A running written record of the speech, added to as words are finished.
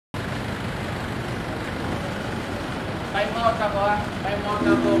Time out ako ha. Time out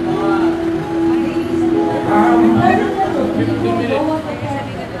ako mga 15 minutes.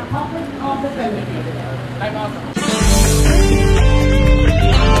 Time out.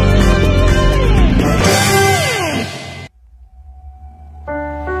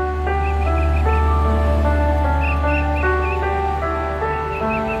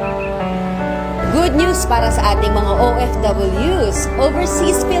 Good news para sa ating mga OFWs.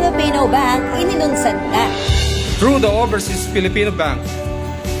 Overseas Filipino Bank, inilunsad na. Through the Overseas Filipino Bank,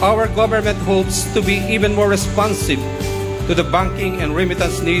 our government hopes to be even more responsive to the banking and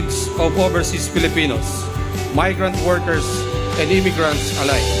remittance needs of overseas Filipinos, migrant workers, and immigrants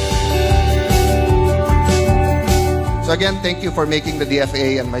alike. So again, thank you for making the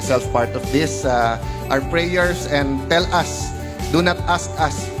DFA and myself part of this. Our prayers, and tell us, do not ask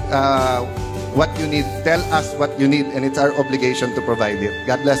us what you need. Tell us what you need, and it's our obligation to provide it.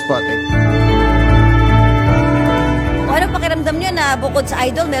 God bless po. Thank you. Ano pakiramdam nyo na bukod sa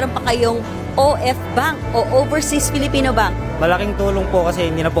Idol, meron pa kayong OF Bank o Overseas Filipino Bank? Malaking tulong po kasi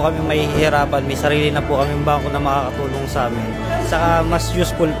hindi na po kami mahihirapan. May sarili na po kami bangko na makakatulong sa amin. Saka mas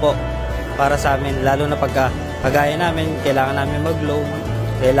useful po para sa amin, lalo na pagka kagaya namin, kailangan namin mag-loan,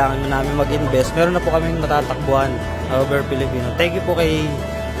 kailangan namin mag-invest. Meron na po kaming matatakbuhan over Filipino. Thank you po kay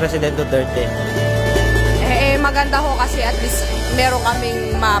President Duterte. Maganda ho kasi at least meron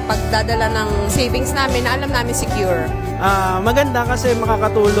kaming mapagdadala ng savings namin na alam namin secure. Maganda kasi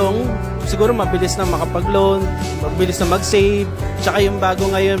makakatulong. Siguro mabilis na makapag-loan, mabilis na mag-save. Tsaka yung bago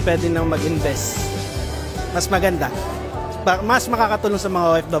ngayon, pwede nang mag-invest. Mas maganda. Mas makakatulong sa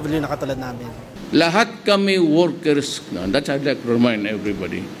mga OFW na katulad namin. Lahat kami workers. That's I'd like to remind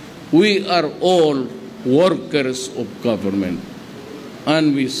everybody. We are all workers of government.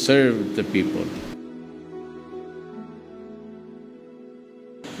 And we serve the people.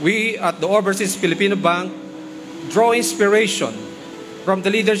 We at the Overseas Filipino Bank draw inspiration from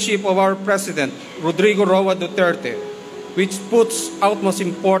the leadership of our President, Rodrigo Roa Duterte, which puts utmost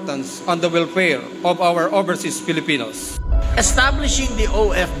importance on the welfare of our overseas Filipinos. Establishing the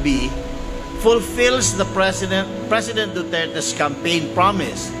OFB fulfills the President Duterte's campaign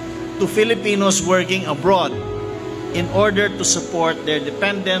promise to Filipinos working abroad in order to support their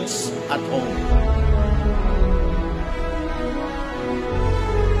dependents at home.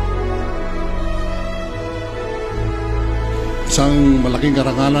 Isang malaking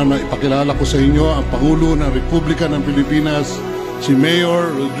karangalan na ipakilala ko sa inyo ang Pangulo ng Republika ng Pilipinas, si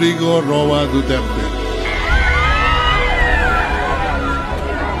Mayor Rodrigo Roa Duterte.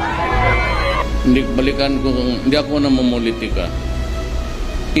 Balikan ko, hindi ako namumulitika.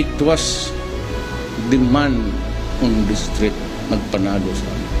 It was the man on the street nagpanalo sa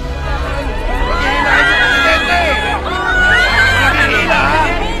amin.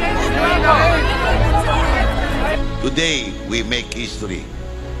 Today, we make history,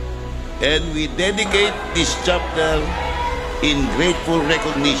 and we dedicate this chapter in grateful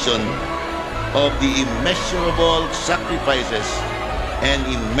recognition of the immeasurable sacrifices and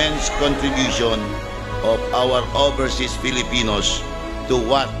immense contribution of our overseas Filipinos to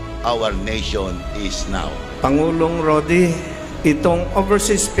what our nation is now. Pangulong Rodi, itong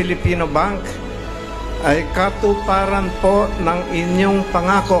Overseas Filipino Bank ay katuparan po ng inyong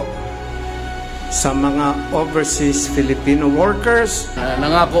pangako sa mga overseas Filipino workers.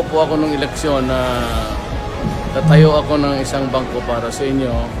 Nangako po ako nung eleksyon na tatayo ako ng isang bangko para sa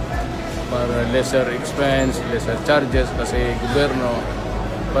inyo, para lesser expense, lesser charges kasi gobyerno.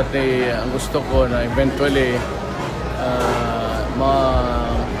 Pati ang gusto ko na eventually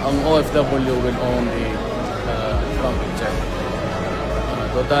ang OFW will own the bank check.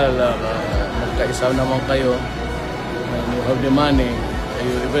 Total, magkaisa naman kayo, you have the money,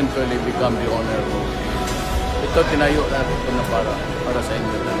 you eventually become the owner. Ito tinayo natin ito na para sa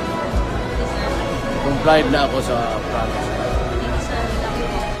inyo. Complied na ako sa promise.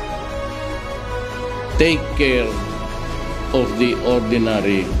 Take care of the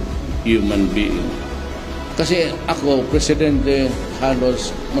ordinary human being. Kasi ako, Presidente,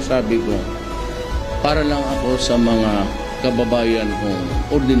 halos masabi ko, para lang ako sa mga kababayan kong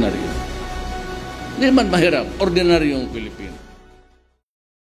ordinary. Hindi man mahirap, ordinaryong Pilipino.